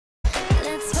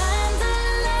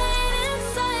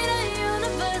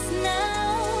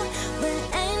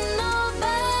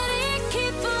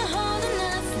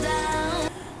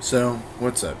So,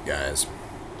 what's up, guys?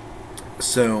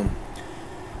 So,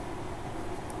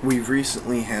 we've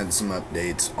recently had some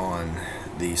updates on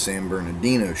the San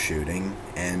Bernardino shooting,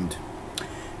 and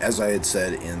as I had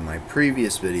said in my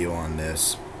previous video on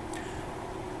this,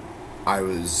 I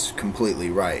was completely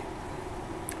right.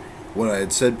 What I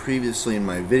had said previously in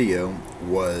my video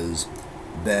was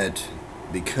that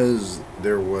because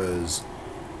there was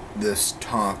this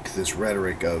talk, this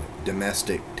rhetoric of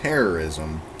domestic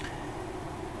terrorism,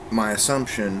 my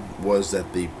assumption was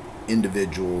that the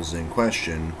individuals in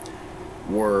question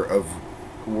were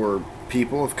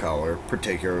people of color,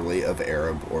 particularly of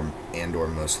Arab or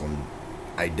Muslim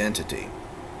identity.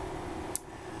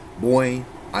 Boy,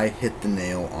 I hit the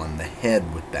nail on the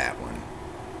head with that one.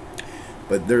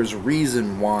 But there's a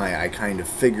reason why I kind of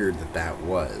figured that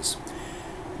was.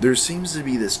 There seems to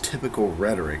be this typical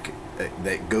rhetoric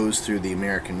that goes through the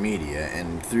American media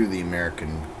and through the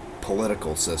American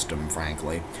political system,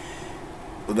 frankly,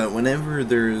 that whenever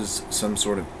there's some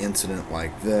sort of incident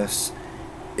like this,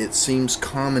 it seems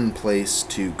commonplace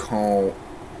to call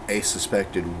a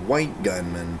suspected white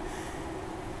gunman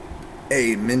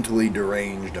a mentally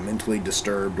deranged, a mentally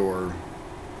disturbed, or,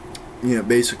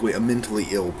 basically a mentally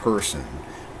ill person,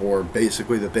 or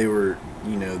basically that they were,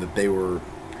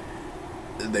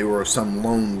 they were some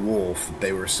lone wolf,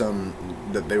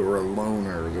 that they were a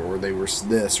loner, or they were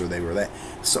this, or they were that.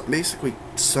 So basically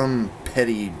some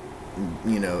petty,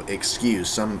 excuse,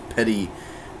 some petty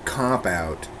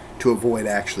cop-out to avoid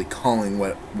actually calling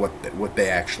what they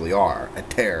actually are, a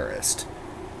terrorist.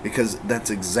 Because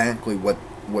that's exactly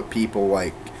what people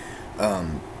like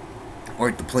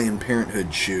the Planned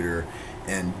Parenthood shooter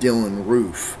and Dylan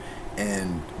Roof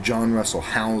and John Russell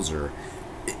Hauser,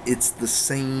 it's the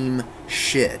same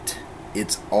shit.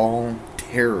 It's all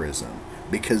terrorism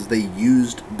because they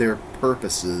used their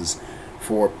purposes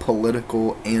for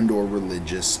political and or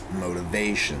religious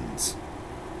motivations.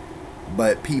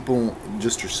 But people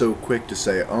just are so quick to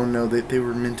say, oh no, they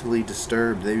were mentally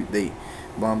disturbed, they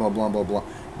blah blah blah blah blah.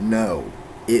 No,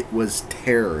 it was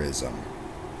terrorism,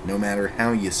 no matter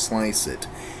how you slice it.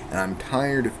 And I'm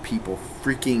tired of people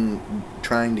freaking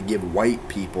trying to give white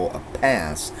people a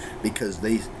pass because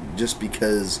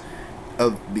because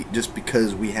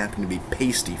we happen to be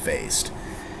pasty-faced.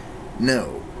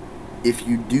 No, if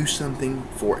you do something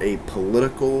for a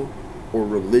political or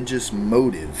religious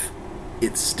motive,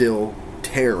 it's still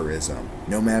terrorism,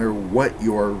 no matter what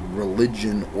your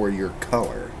religion or your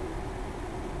color.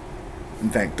 In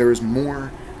fact, there's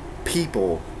more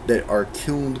people that are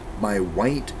killed by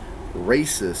white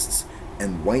racists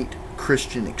and white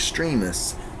Christian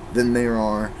extremists than there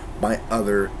are by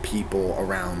other people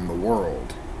around the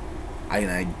world.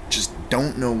 I just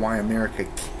don't know why America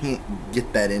can't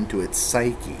get that into its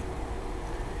psyche.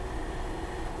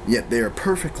 Yet they are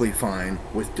perfectly fine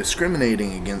with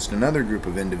discriminating against another group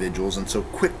of individuals and so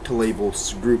quick to label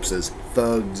groups as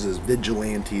thugs, as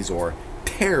vigilantes, or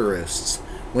terrorists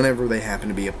whenever they happen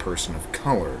to be a person of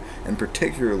color, and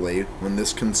particularly when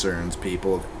this concerns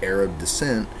people of Arab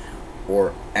descent,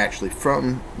 or actually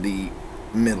from the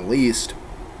Middle East,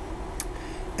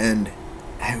 and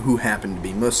who happen to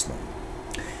be Muslim.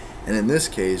 And in this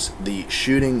case, the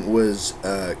shooting was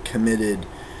committed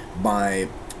by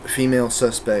female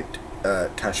suspect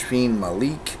Tashfeen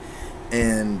Malik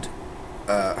and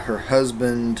her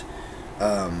husband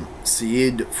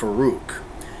Syed Farouk.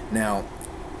 Now,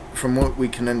 from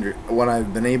what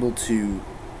I've been able to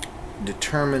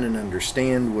determine and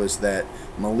understand was that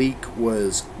Malik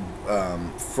was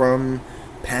from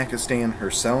Pakistan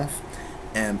herself,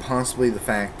 and possibly the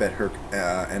fact that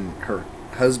her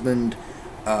husband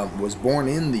was born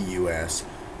in the U.S.,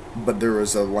 but there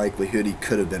was a likelihood he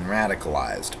could have been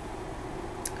radicalized.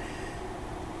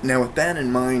 Now, with that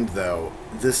in mind, though,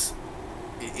 this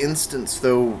instance,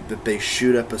 though, that they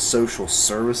shoot up a social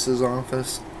services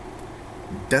office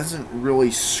doesn't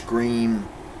really scream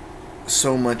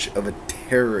so much of a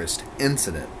terrorist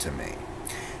incident to me.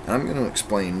 And I'm going to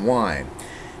explain why.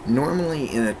 Normally,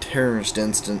 in a terrorist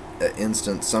instance,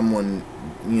 someone,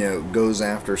 goes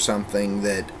after something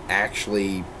that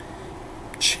actually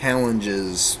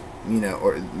challenges,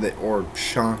 or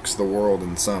shocks the world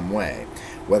in some way,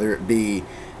 whether it be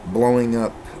blowing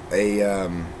up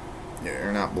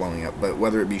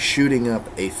whether it be shooting up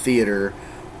a theater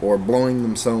or blowing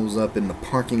themselves up in the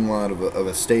parking lot of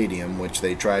a stadium, which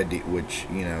the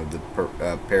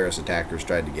Paris attackers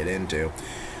tried to get into,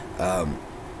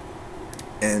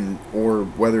 or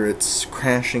whether it's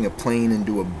crashing a plane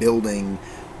into a building,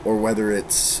 or whether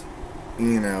it's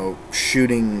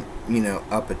shooting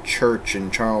up a church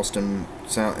in Charleston,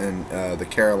 in the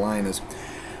Carolinas.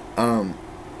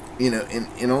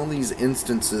 in all these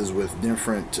instances with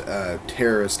different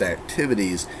terrorist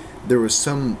activities, there was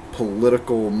some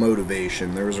political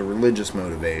motivation, there was a religious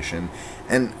motivation,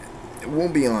 and we'll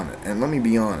be on it. And let me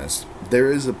be honest,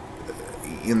 there is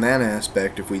in that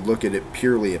aspect, if we look at it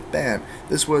purely at that,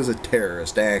 this was a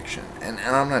terrorist action. And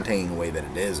I'm not taking away that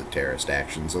it is a terrorist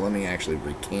action, so let me actually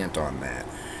recant on that.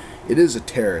 It is a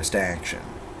terrorist action.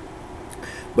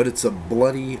 But it's a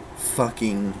bloody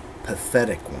fucking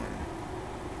pathetic one.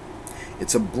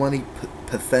 It's a bloody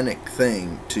pathetic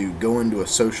thing to go into a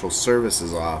social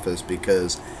services office,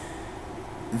 because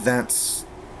that's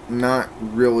not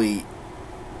really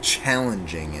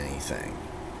challenging anything.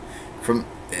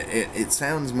 It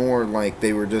sounds more like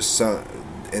they were just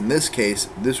in this case,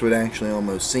 this would actually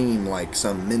almost seem like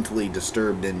some mentally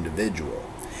disturbed individual.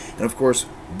 And of course,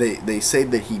 they say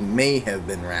that he may have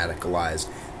been radicalized.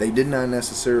 They did not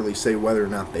necessarily say whether or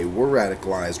not they were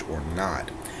radicalized or not.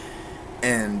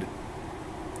 And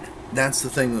that's the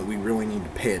thing that we really need to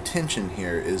pay attention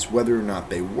here, is whether or not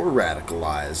they were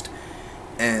radicalized.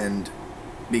 And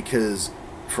because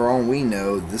for all we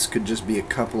know, this could just be a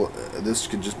couple that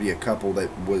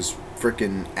was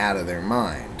frickin' out of their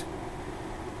mind.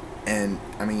 And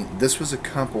I mean, this was a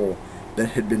couple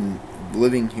that had been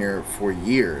living here for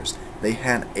years. They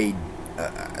had a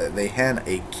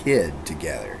kid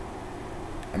together.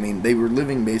 I mean, they were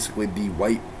living basically the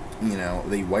white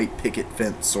picket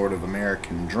fence sort of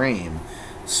American dream.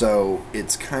 So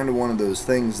it's kind of one of those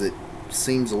things that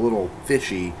seems a little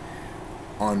fishy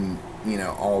on,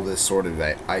 all this sort of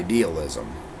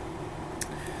idealism.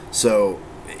 So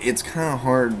it's kind of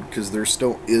hard, because there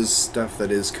still is stuff that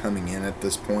is coming in at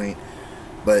this point.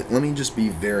 But let me just be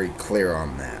very clear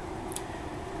on that.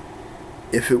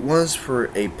 If it was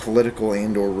for a political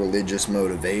and or religious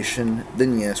motivation,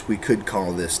 then yes, we could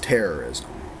call this terrorism.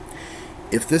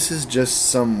 If this is just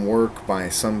some work by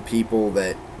some people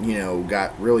that,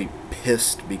 got really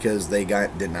pissed because they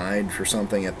got denied for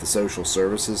something at the social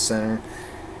services center,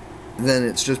 then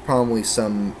it's just probably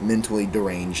some mentally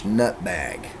deranged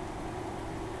nutbag.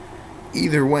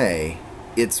 Either way,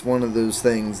 it's one of those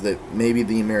things that maybe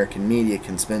the American media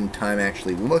can spend time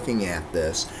actually looking at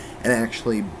this and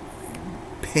actually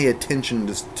pay attention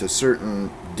to certain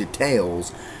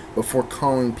details before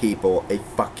calling people a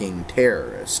fucking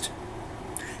terrorist.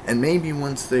 And maybe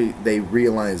once they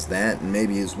realize that, and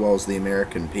maybe as well as the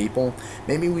American people,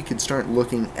 maybe we could start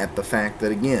looking at the fact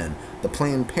that, again, the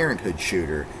Planned Parenthood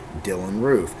shooter, Dylan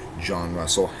Roof, John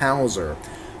Russell Hauser,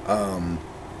 and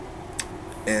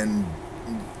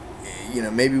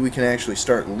maybe we can actually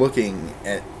start looking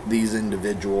at these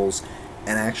individuals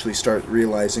and actually start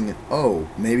realizing that, oh,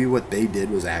 maybe what they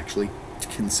did was actually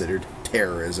considered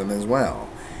terrorism as well.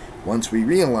 Once we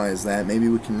realize that, maybe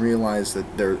we can realize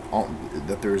that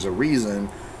there's a reason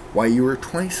why you are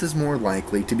twice as more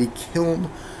likely to be killed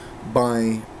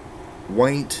by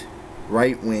white,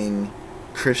 right-wing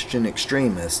Christian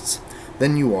extremists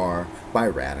than you are by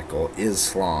radical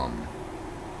Islam.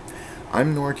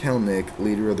 I'm NorCal Nick,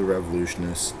 leader of the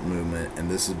revolutionist movement, and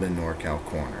this has been NorCal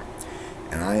Corner.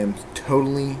 And I am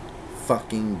totally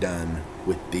fucking done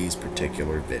with these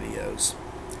particular videos.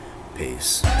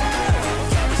 Peace.